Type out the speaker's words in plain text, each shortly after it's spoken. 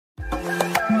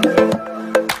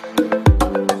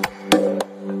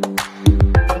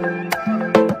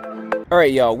All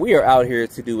right, y'all, we are out here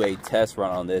to do a test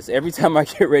run on this. Every time I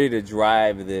get ready to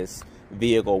drive this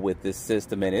vehicle with this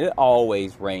system in it, it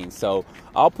always rains. So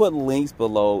I'll put links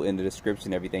below in the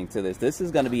description, everything to this. This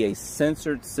is going to be a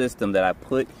censored system that I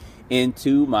put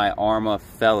into my Arma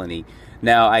Felony.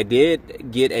 Now, I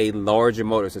did get a larger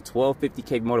motor. It's a 1250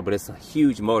 kV motor, but it's a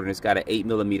huge motor, and it's got an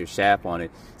 8mm shaft on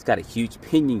it. It's got a huge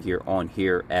pinion gear on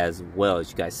here as well.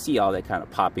 As you guys see all that kind of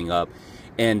popping up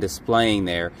and displaying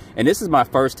there. And this is my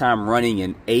first time running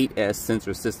an 8S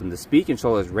sensor system. The speed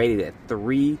controller is rated at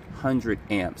 300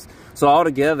 amps. So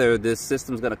altogether, this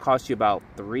system is going to cost you about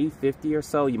 $350 or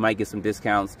so. You might get some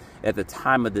discounts at the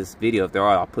time of this video. If there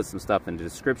are, I'll put some stuff in the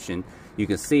description. You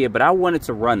can see it, but I wanted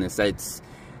to run this. It's,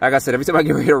 like I said, every time I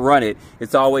get ready to run it,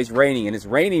 it's always raining. And it's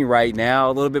raining right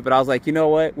now a little bit, but I was like, you know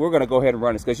what? We're going to go ahead and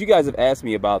run this because you guys have asked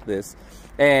me about this,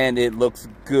 and it looks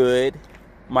good.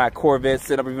 My Corvette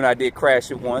setup, even though I did crash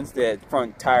it once, that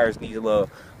front tires need a little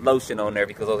lotion on there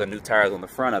because those are new tires on the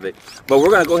front of it. But we're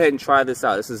going to go ahead and try this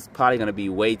out. This is probably going to be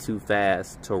way too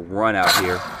fast to run out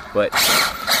here, but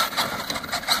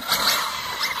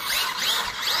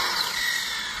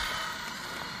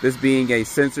this being a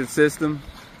censored system,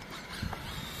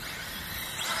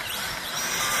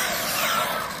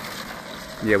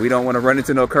 yeah, we don't want to run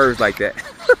into no curves like that.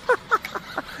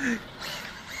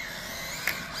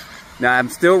 Now, I'm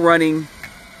still running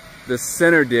the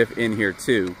center diff in here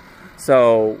too.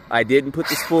 So I didn't put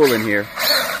the spool in here.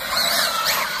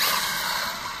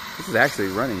 This is actually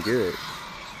running good.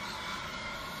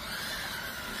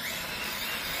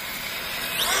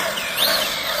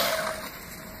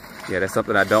 Yeah, that's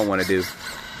something I don't want to do,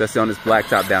 especially on this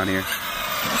blacktop down here.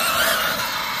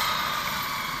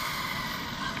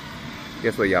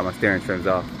 Guess what, y'all? My steering trim's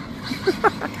off.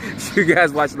 You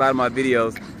guys watch a lot of my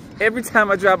videos. Every time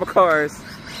I drive a car,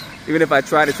 even if I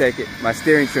try to take it, my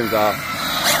steering trim's off.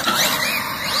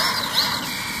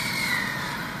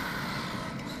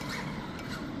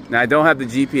 Now, I don't have the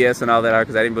GPS and all that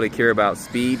because I didn't really care about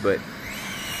speed, but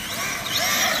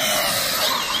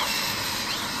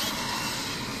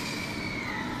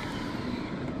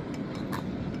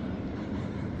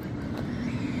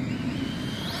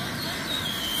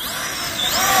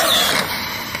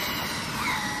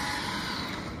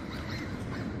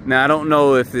now, I don't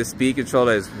know if this speed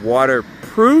controller is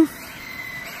waterproof.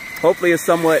 Hopefully it's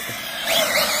somewhat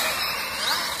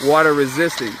water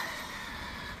resistant.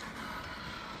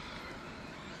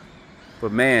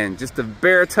 But man, just a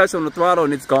bare touch on the throttle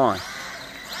and it's gone.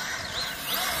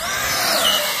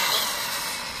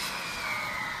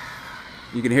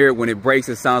 You can hear it when it brakes.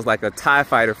 It sounds like a TIE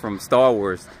fighter from Star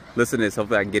Wars. Listen to this,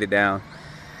 hopefully I can get it down.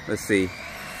 Let's see.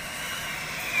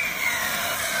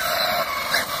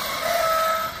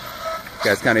 You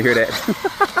guys kind of hear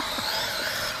that?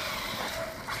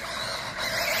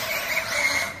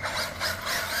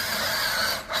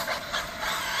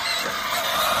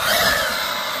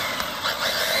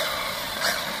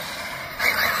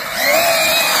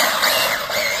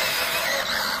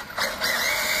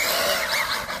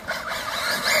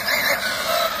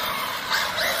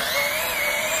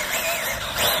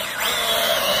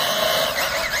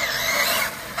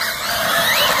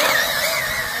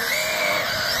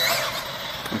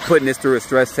 Putting this through a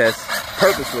stress test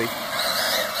purposely.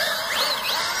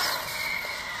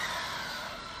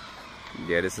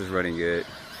 Yeah, this is running good.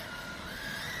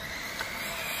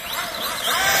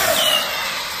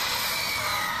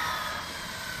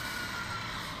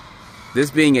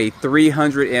 This being a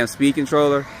 300 amp speed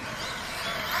controller,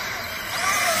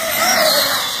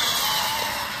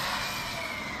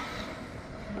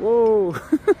 whoa.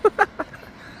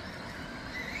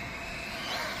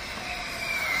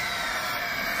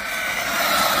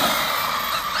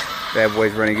 That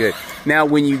boy's running good. Now,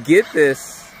 when you get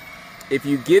this, if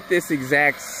you get this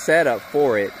exact setup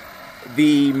for it,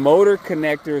 the motor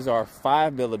connectors are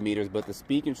 5mm, but the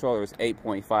speed controller is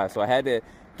 8.5. So I had to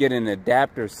get an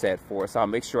adapter set for it. So I'll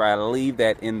make sure I leave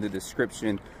that in the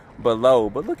description below.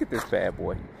 But look at this bad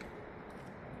boy.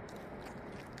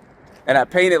 And I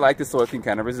painted like this so it can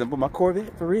kind of resemble my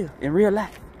Corvette for real, in real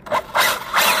life.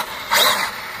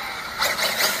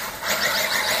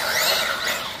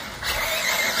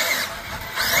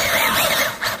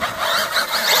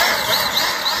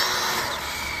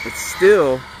 It's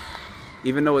still,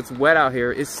 even though it's wet out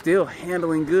here, it's still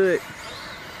handling good.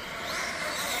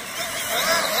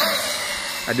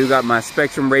 I do got my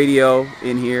Spectrum radio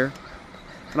in here.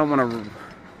 I don't want to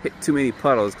hit too many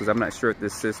puddles because I'm not sure if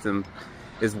this system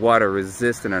is water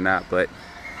resistant or not, but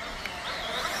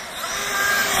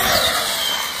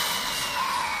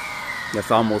That's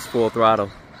almost full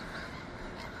throttle.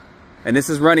 And this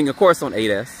is running, of course, on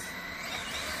 8S.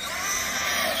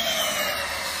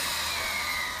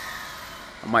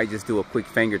 I might just do a quick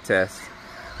finger test.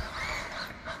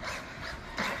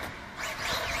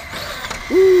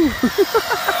 Woo.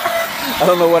 I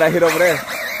don't know what I hit over there.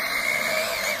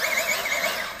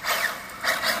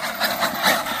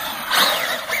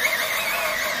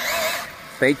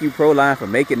 Thank you, Proline, for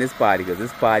making this body, because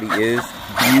this body is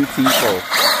beautiful.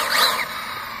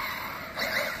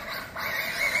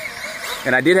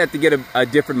 And I did have to get a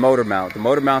different motor mount. The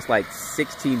motor mount's like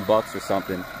 16 bucks or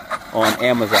something on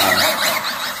Amazon.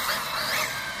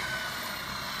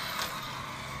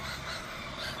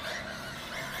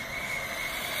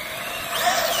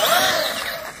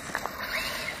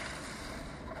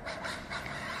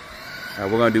 All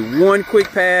right, we're gonna do one quick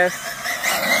pass,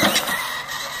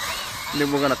 and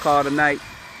then we're gonna call it a night.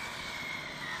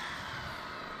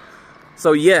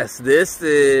 So yes, this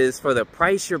is, for the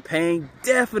price you're paying,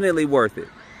 definitely worth it.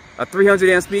 A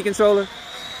 300 amp speed controller.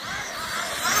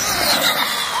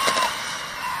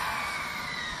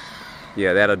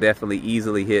 Yeah, that'll definitely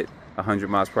easily hit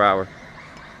 100 miles per hour.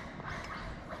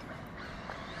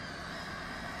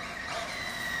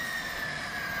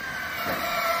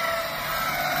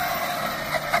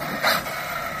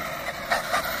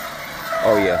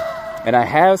 Oh yeah. And I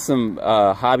have some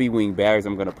Hobby Wing batteries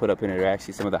I'm gonna put up in it. They're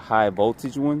actually some of the high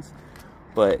voltage ones.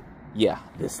 But yeah,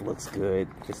 this looks good.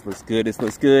 This looks good, this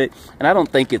looks good. And I don't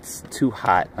think it's too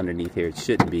hot underneath here. It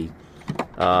shouldn't be.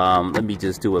 Let me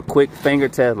just do a quick finger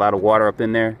test. A lot of water up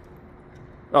in there.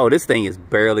 Oh, this thing is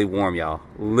barely warm, y'all.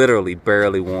 Literally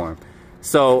barely warm.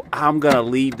 So I'm gonna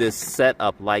leave this set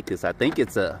up like this. I think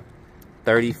it's a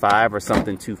 35 or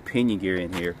something tooth pinion gear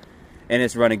in here. And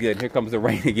it's running good. Here comes the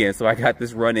rain again. So I got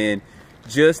this run in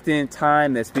just in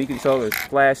time. That speed controller is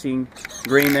flashing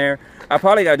green there. I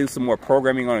probably got to do some more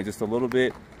programming on it just a little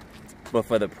bit. But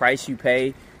for the price you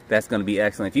pay, that's going to be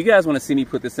excellent. If you guys want to see me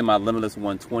put this in my Limitless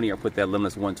 120 or put that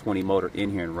Limitless 120 motor in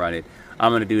here and run it,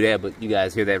 I'm going to do that. But you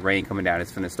guys hear that rain coming down.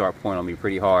 It's going to start pouring on me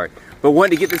pretty hard. But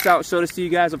wanted to get this out, show this to you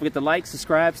guys. Don't forget to like,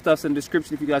 subscribe, stuff's in the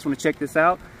description if you guys want to check this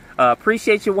out.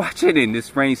 Appreciate you watching, and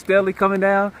this rain steadily coming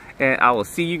down, and I will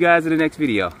see you guys in the next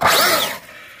video.